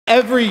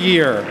every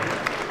year,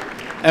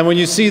 and when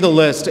you see the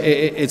list,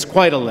 it's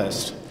quite a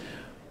list.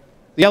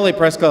 The LA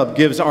Press Club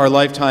gives our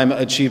Lifetime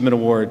Achievement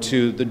Award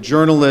to the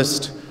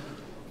journalist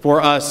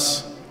for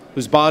us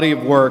whose body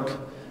of work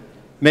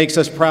makes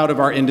us proud of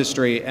our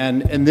industry,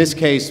 and in this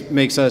case,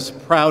 makes us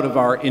proud of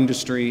our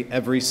industry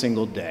every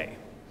single day.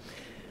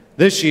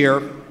 This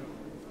year,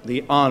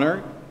 the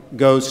honor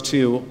goes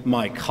to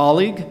my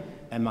colleague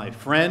and my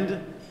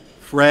friend,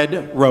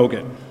 Fred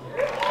Roggin.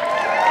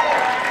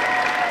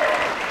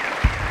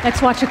 Let's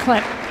watch a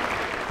clip.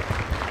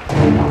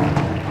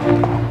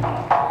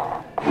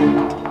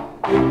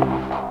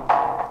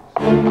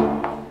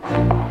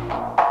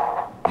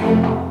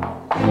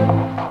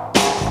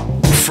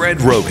 Fred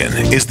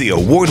Roggin is the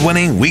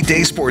award-winning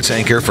weekday sports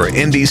anchor for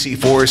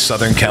NBC4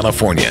 Southern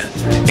California.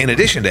 In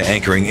addition to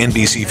anchoring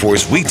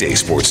NBC4's weekday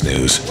sports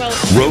news,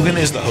 Roggin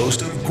is the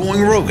host of Going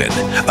Roggin,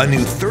 a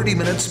new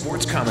 30-minute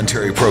sports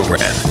commentary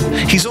program.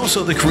 He's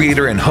also the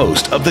creator and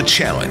host of The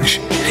Challenge,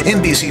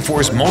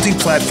 NBC4's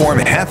multi-platform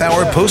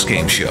half-hour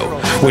post-game show,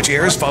 which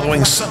airs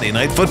following Sunday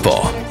Night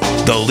Football.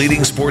 The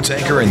leading sports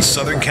anchor in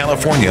Southern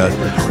California,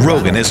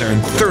 Roggin has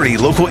earned 30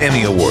 local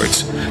Emmy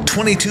Awards,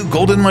 22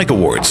 Golden Mike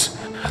Awards,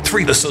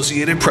 3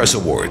 Associated Press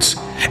Awards,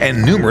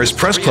 and numerous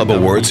Press Club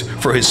Awards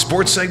for his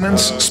sports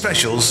segments,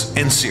 specials,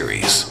 and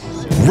series.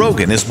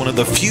 Roggin is one of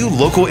the few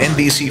local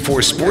NBC4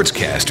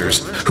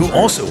 sportscasters who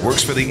also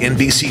works for the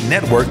NBC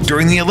network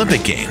during the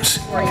Olympic Games.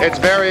 It's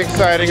very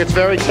exciting. It's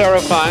very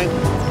terrifying.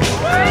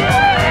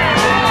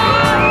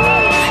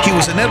 He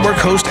was a network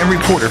host and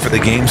reporter for the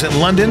games in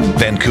London,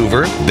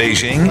 Vancouver,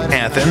 Beijing,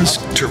 Athens,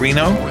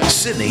 Torino,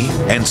 Sydney,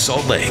 and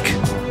Salt Lake.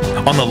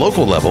 On the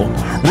local level,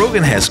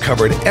 Roggin has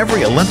covered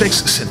every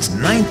Olympics since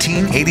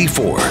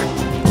 1984.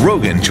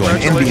 Roggin joined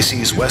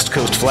NBC's West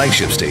Coast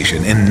flagship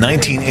station in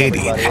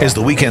 1980 as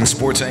the weekend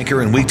sports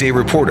anchor and weekday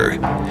reporter.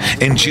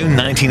 In June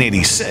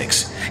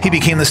 1986, he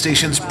became the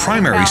station's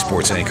primary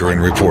sports anchor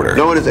and reporter.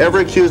 No one has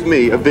ever accused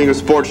me of being a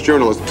sports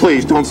journalist.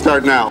 Please, don't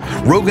start now.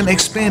 Roggin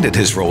expanded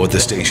his role at the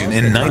station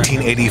in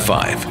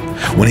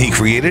 1985, when he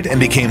created and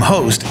became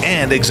host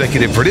and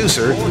executive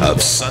producer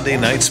of Sunday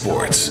Night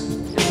Sports.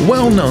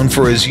 Well known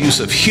for his use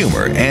of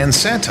humor and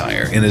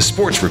satire in his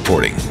sports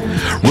reporting,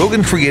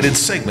 Roggin created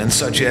segments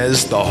such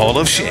as The Hall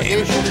of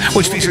Shame,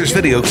 which features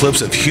video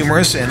clips of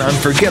humorous and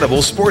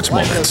unforgettable sports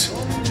moments,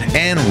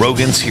 and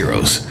Roggin's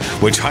Heroes,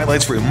 which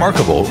highlights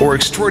remarkable or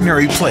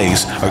extraordinary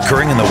plays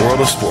occurring in the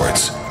world of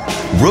sports.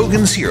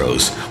 Roggin's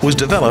Heroes was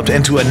developed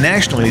into a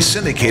nationally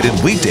syndicated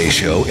weekday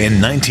show in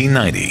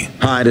 1990.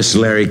 Hi, this is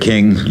Larry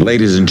King.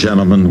 Ladies and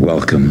gentlemen,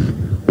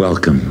 welcome.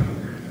 Welcome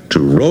to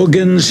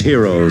Roggin's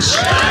Heroes.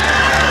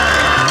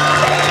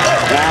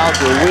 Now,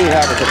 do we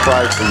have a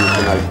surprise for you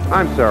tonight?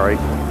 I'm sorry.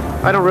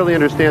 I don't really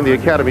understand the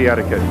Academy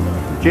etiquette.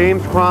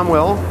 James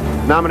Cromwell,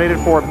 nominated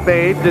for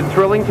Babe, did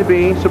Thrilling to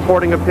Be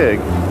supporting a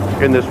pig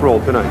in this role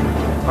tonight.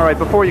 All right,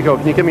 before you go,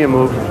 can you give me a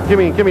move? Give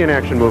me an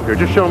action move here.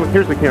 Just show them.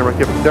 Here's the camera.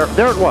 Give it.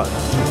 There it was.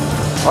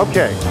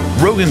 Okay.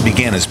 Roggin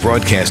began his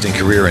broadcasting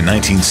career in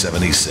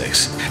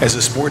 1976 as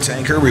a sports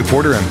anchor,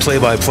 reporter, and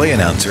play-by-play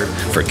announcer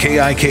for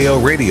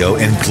KIKO Radio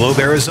in Globe,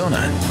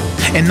 Arizona.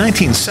 In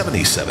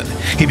 1977,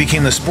 he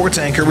became the sports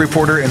anchor,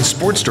 reporter, and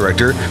sports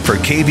director for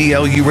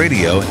KBLU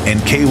Radio and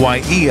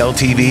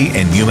KYEL-TV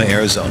in Yuma,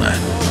 Arizona.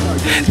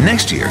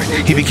 Next year,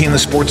 he became the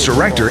sports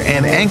director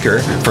and anchor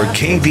for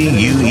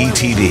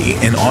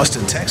KVUE-TV in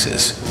Austin,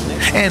 Texas.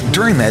 And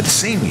during that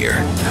same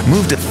year,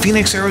 moved to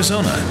Phoenix,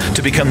 Arizona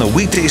to become the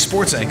weekday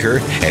sports anchor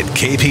at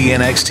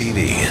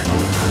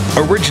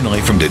KPNX-TV.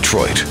 Originally from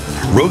Detroit,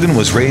 Roggin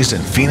was raised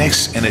in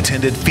Phoenix and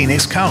attended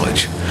Phoenix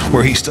College,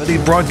 where he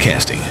studied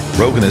broadcasting.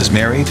 Roggin is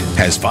married,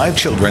 has 5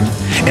 children,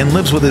 and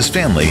lives with his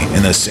family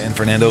in the San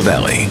Fernando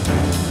Valley.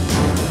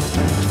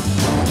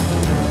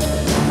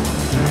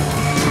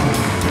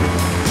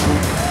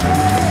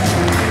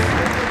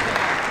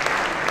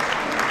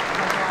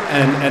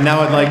 And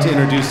now I'd like to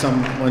introduce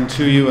someone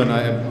to you, and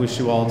I wish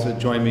you all to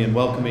join me in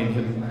welcoming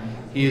him.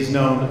 He is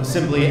known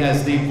simply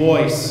as the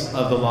voice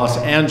of the Los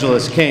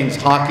Angeles Kings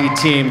hockey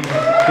team.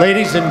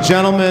 Ladies and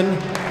gentlemen,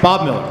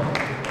 Bob Miller.